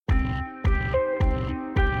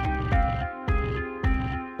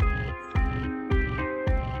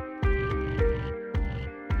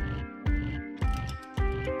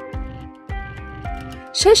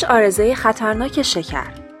6 عارضه خطرناک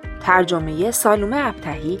شکر. ترجمه سالومه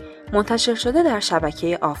ابتهی، منتشر شده در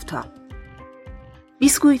شبکه آفتاب.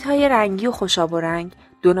 بیسکویت‌های رنگی و خوشاب و رنگ،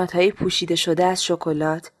 دونات‌های پوشیده شده از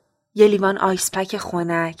شکلات، یه لیوان آیس پک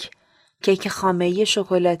خنک، کیک خامه‌ای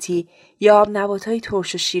شکلاتی یا آب نبات‌های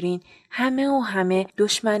ترش و شیرین، همه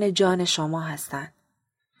دشمن جان شما هستن.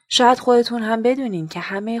 شاید خودتون هم بدونین که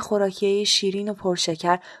همه خوراکی‌های شیرین و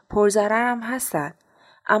پرشکر پرضرر هم هستن،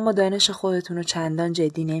 اما دانش خودتون رو چندان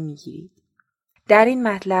جدی نمیگیرید. در این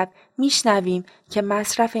مطلب میشنویم که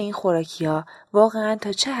مصرف این خوراکی‌ها واقعاً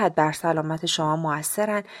تا چه حد بر سلامت شما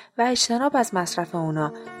مؤثرن و اجتناب از مصرف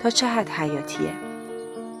اونا تا چه حد حیاتیه.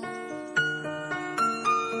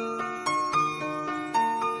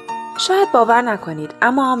 شاید باور نکنید،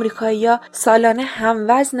 اما آمریکایی‌ها سالانه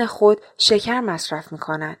هموزن خود شکر مصرف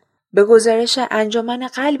میکنن. به گزارش انجمن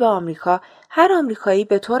قلب آمریکا، هر آمریکایی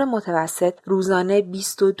به طور متوسط روزانه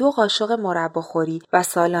 22 قاشق مرباخوری و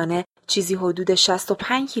سالانه چیزی حدود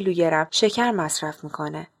 65 کیلوگرم شکر مصرف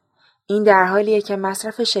میکنه. این در حالیه که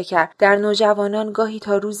مصرف شکر در نوجوانان گاهی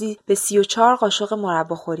تا روزی به 34 قاشق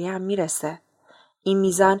مرباخوری هم میرسه. این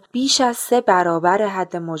میزان بیش از 3 برابر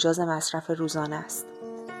حد مجاز مصرف روزانه است.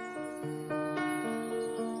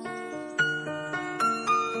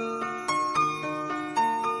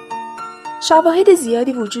 شواهد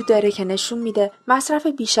زیادی وجود داره که نشون میده مصرف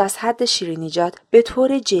بیش از حد شیرینیجات به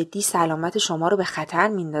طور جدی سلامت شما رو به خطر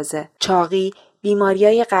میندازه. چاقی،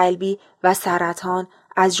 بیماریای قلبی و سرطان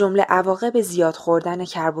از جمله عواقب زیاد خوردن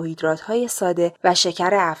کربوهیدرات‌های ساده و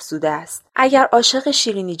شکر افزوده است. اگر عاشق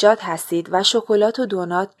شیرینیجات هستید و شکلات و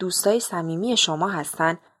دونات دوستای صمیمی شما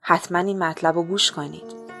هستن، حتما این مطلب رو گوش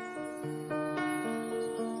کنید.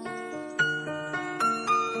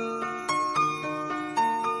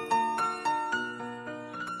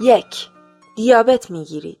 1. دیابت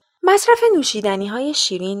میگیرید. مصرف نوشیدنی‌های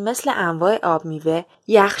شیرین مثل انواع آب میوه،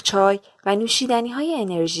 یخچای و نوشیدنی‌های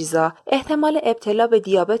انرژیزا احتمال ابتلا به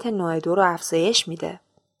دیابت نوع 2 رو افزایش میده.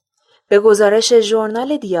 به گزارش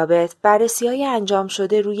ژورنال دیابت، بررسی‌های انجام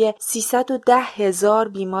شده روی 310,000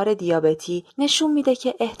 بیمار دیابتی نشون میده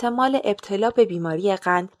که احتمال ابتلا به بیماری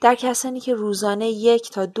قند در کسانی که روزانه 1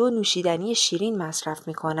 تا 2 نوشیدنی شیرین مصرف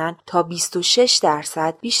میکنن تا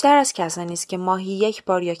 26% بیشتر از کسانی است که ماهی 1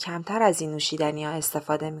 بار یا کمتر از این نوشیدنی‌ها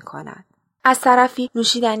استفاده میکنن. از طرفی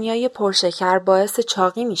نوشیدنی‌های پرشکر باعث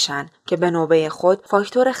چاقی میشن که به نوبه خود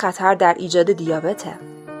فاکتور خطر در ایجاد دیابته.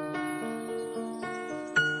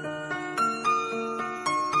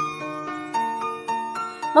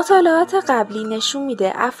 مطالعات قبلی نشون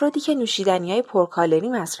میده افرادی که نوشیدنی‌های پرکالری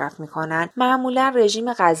مصرف میکنن معمولاً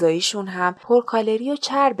رژیم غذاییشون هم پرکالری و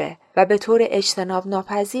چربه و به طور اجتناب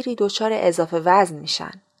ناپذیری دچار اضافه وزن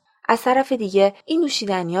میشن. از طرف دیگه این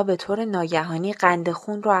نوشیدنی‌ها به طور ناگهانی قند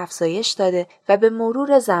خون رو افزایش داده و به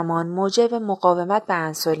مرور زمان موجب مقاومت به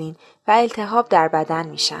انسولین و التهاب در بدن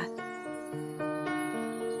میشن.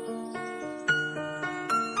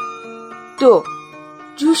 2.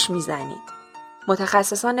 جوش میزنید.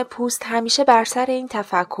 متخصصان پوست همیشه بر سر این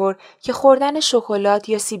تفکر که خوردن شکلات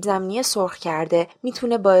یا سیب زمینی سرخ کرده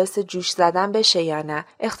میتونه باعث جوش زدن بشه یا نه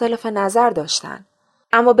اختلاف نظر داشتن.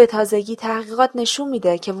 اما به تازگی تحقیقات نشون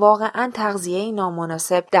میده که واقعاً تغذیه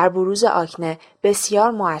نامناسب در بروز آکنه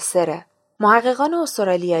بسیار مؤثره. محققان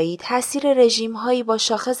استرالیایی تاثیر رژیم‌هایی با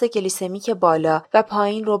شاخص گلیسمیک بالا و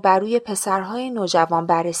پایین رو بر روی پسرهای نوجوان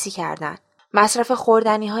بررسی کردند. مصرف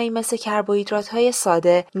خوردنی‌هایی مثل کربوهیدرات‌های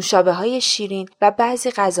ساده، نوشابه‌های شیرین و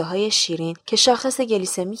بعضی غذاهای شیرین که شاخص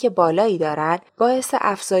گلیسمیک بالایی دارند، باعث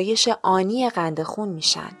افزایش آنی قند خون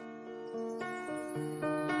میشن.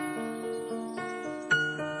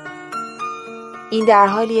 این در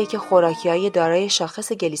حالیه که خوراکی‌های دارای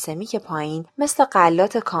شاخص گلیسمیک پایین مثل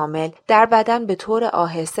غلات کامل در بدن به طور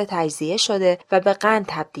آهسته تجزیه شده و به قند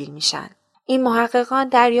تبدیل میشن. این محققان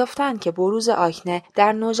دریافتند که بروز آکنه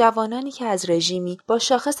در نوجوانانی که از رژیمی با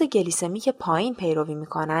شاخص گلیسمیک پایین پیروی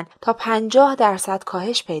میکنن تا 50%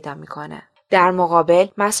 کاهش پیدا میکنه. در مقابل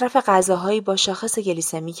مصرف غذاهایی با شاخص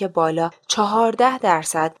گلیسمیک بالا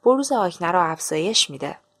 14% بروز آکنه را افزایش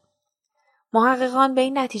میده. محققان به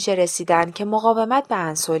این نتیجه رسیدن که مقاومت به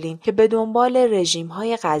انسولین که به دنبال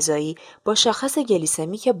رژیم‌های غذایی با شاخص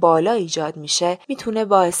گلیسمیک بالا ایجاد میشه میتونه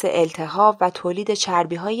باعث التهاب و تولید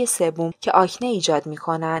چربی‌های سبوم که آکنه ایجاد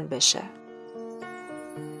میکنن بشه.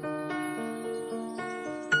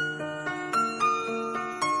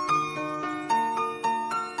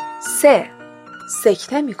 3.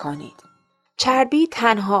 سکته میکنید. چربی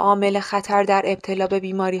تنها عامل خطر در ابتلا به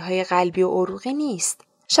بیماری‌های قلبی و عروقی نیست.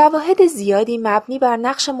 شواهد زیادی مبنی بر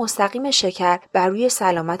نقش مستقیم شکر بر روی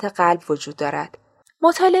سلامت قلب وجود دارد.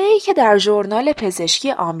 مطالعه‌ای که در ژورنال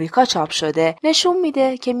پزشکی آمریکا چاپ شده نشون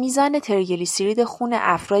میده که میزان تریگلیسیرید خون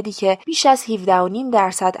افرادی که بیش از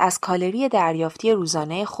 17.5% از کالری دریافتی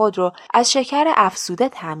روزانه خود رو از شکر افزوده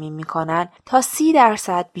تامین میکنن تا 30%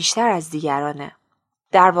 بیشتر از دیگرانه.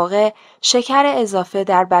 در واقع شکر اضافه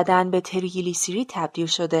در بدن به تریگلیسیرید تبدیل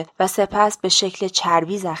شده و سپس به شکل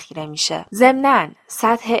چربی ذخیره میشه. ضمناً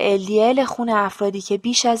سطح LDL خون افرادی که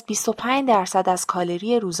بیش از 25% از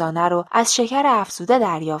کالری روزانه رو از شکر افزوده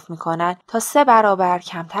دریافت میکنن تا 3 برابر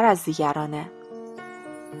کمتر از دیگرانه.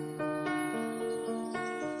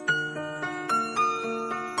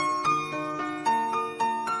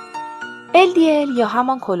 LDL یا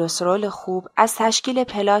همان کلسترول خوب از تشکیل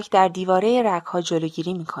پلاک در دیواره رگ‌ها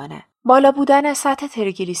جلوگیری میکنه. بالا بودن سطح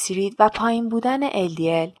تریگلیسیرید و پایین بودن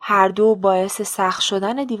LDL هر دو باعث سخت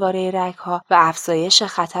شدن دیواره رگ‌ها و افزایش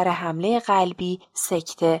خطر حمله قلبی،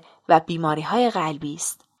 سکته و بیماری‌های قلبی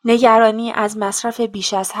است. نگرانی از مصرف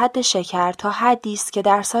بیش از حد شکر تا حدی است که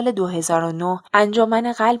در سال 2009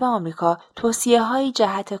 انجمن قلب آمریکا توصیه‌هایی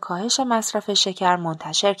جهت کاهش مصرف شکر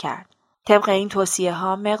منتشر کرد. طبق این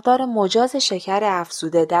توصیه‌ها مقدار مجاز شکر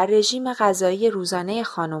افزوده در رژیم غذایی روزانه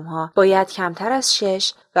خانم‌ها باید کمتر از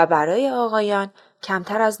 6 و برای آقایان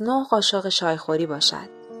کمتر از 9 قاشق چایخوری باشد.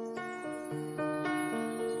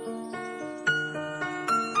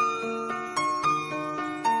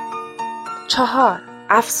 4.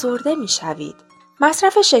 افسرده می‌شوید.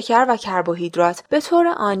 مصرف شکر و کربوهیدرات به طور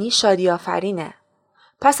آنی شادی‌آفرینه.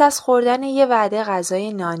 پس از خوردن یه وعده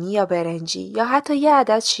غذای نانی یا برنجی یا حتی یه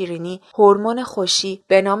عدد شیرینی، هورمون خوشی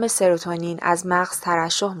به نام سروتونین از مغز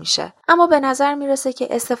ترشح میشه. اما به نظر میرسه که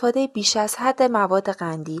استفاده بیش از حد مواد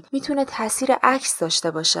قندی میتونه تاثیر عکس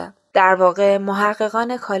داشته باشه. در واقع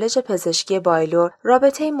محققان کالج پزشکی بایلور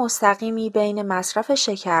رابطه مستقیمی بین مصرف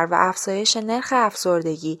شکر و افزایش نرخ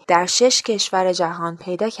افسردگی در 6 کشور جهان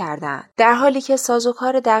پیدا کردند. در حالی که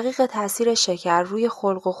سازوکار دقیق تاثیر شکر روی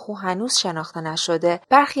خلق و خو هنوز شناخته نشده،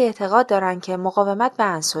 برخی اعتقاد دارند که مقاومت به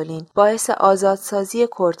انسولین باعث آزادسازی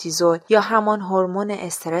کورتیزول یا همان هورمون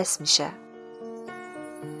استرس میشه.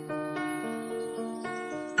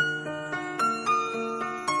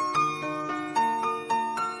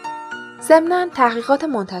 ضمناً تحقیقات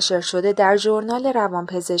منتشر شده در ژورنال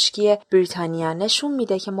روانپزشکی بریتانیا نشون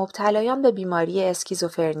میده که مبتلایان به بیماری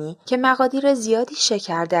اسکیزوفرنی که مقادیر زیادی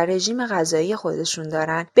شکر در رژیم غذایی خودشون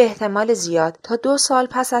دارن به احتمال زیاد تا 2 سال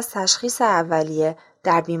پس از تشخیص اولیه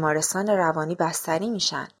در بیمارستان روانی بستری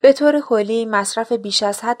میشن. به طور کلی مصرف بیش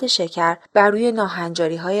از حد شکر بر روی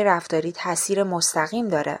ناهنجاری‌های رفتاری تاثیر مستقیم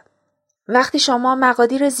داره. وقتی شما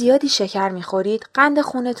مقادیر زیادی شکر میخورید، قند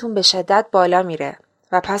خونتون به شدت بالا میره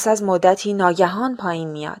و پس از مدتی ناگهان پایین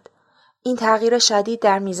میاد. این تغییر شدید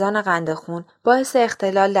در میزان قند خون باعث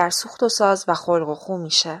اختلال در سوخت و ساز و خلق و خو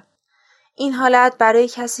میشه. این حالت برای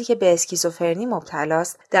کسی که به اسکیزوفرنی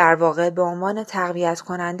مبتلاست در واقع به عنوان تقویت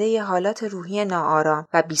کننده ی حالات روحی ناآرام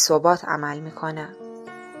و بی‌ثبات عمل میکنه.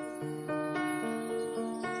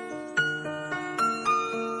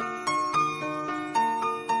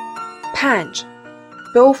 5.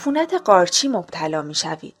 به عفونت قارچی مبتلا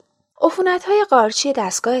میشوید. عفونت‌های قارچی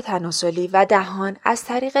دستگاه تناسلی و دهان از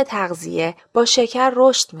طریق تغذیه با شکر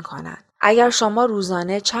رشد می‌کنند. اگر شما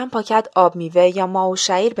روزانه چند پاکت آب میوه یا ماهو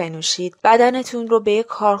شعیر بنوشید، بدنتون رو به یک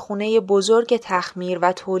کارخونه بزرگ تخمیر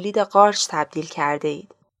و تولید قارچ تبدیل کرده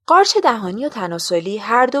اید. قارچ دهانی و تناسلی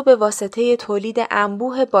هر دو به واسطه تولید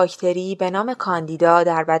انبوه باکتری به نام کاندیدا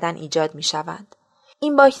در بدن ایجاد می‌شوند.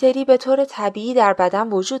 این باکتری به طور طبیعی در بدن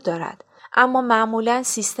وجود دارد، اما معمولاً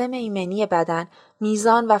سیستم ایمنی بدن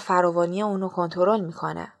میزان و فراوانی اونو کنترل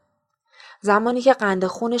میکنه. زمانی که قند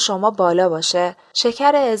خون شما بالا باشه،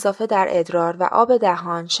 شکر اضافه در ادرار و آب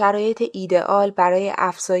دهان شرایط ایدئال برای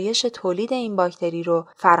افزایش تولید این باکتری رو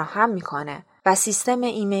فراهم میکنه و سیستم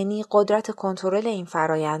ایمنی قدرت کنترل این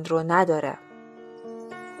فرایند رو نداره.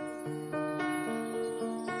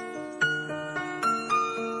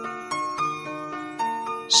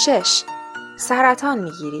 6. سرطان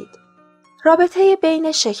میگیرید. رابطه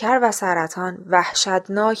بین شکر و سرطان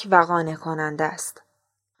وحشتناک و قانع کننده است.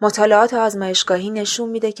 مطالعات آزمایشگاهی نشون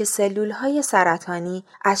میده که سلولهای سرطانی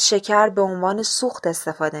از شکر به عنوان سوخت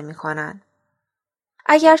استفاده میکنن.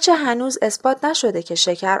 اگرچه هنوز اثبات نشده که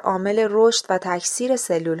شکر عامل رشد و تکثیر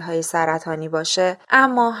سلولهای سرطانی باشه،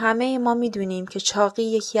 اما همه ما میدونیم که چاقی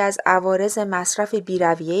یکی از عوارض مصرف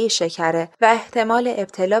بی‌رویه شکره و احتمال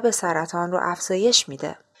ابتلا به سرطان رو افزایش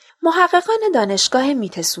میده. محققان دانشگاه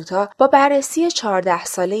میتسوتا با بررسی 14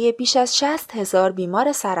 ساله بیش از 60,000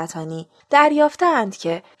 بیمار سرطانی دریافتند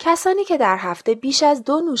که کسانی که در هفته بیش از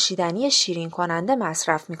 2 نوشیدنی شیرین کننده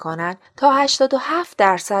مصرف می‌کنند تا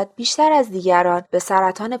 87% بیشتر از دیگران به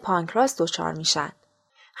سرطان پانکراس دچار میشن.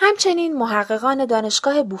 همچنین محققان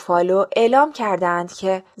دانشگاه بوفالو اعلام کردند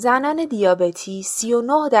که زنان دیابتی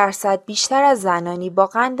 39% بیشتر از زنانی با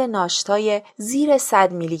قند ناشتای زیر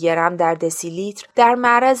 100 میلی گرم در دسیلیتر در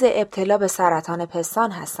معرض ابتلا به سرطان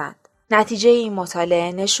پستان هستند. نتیجه این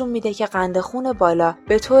مطالعه نشون میده که قند خون بالا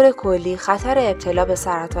به طور کلی خطر ابتلا به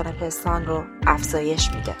سرطان پستان رو افزایش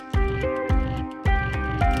میده.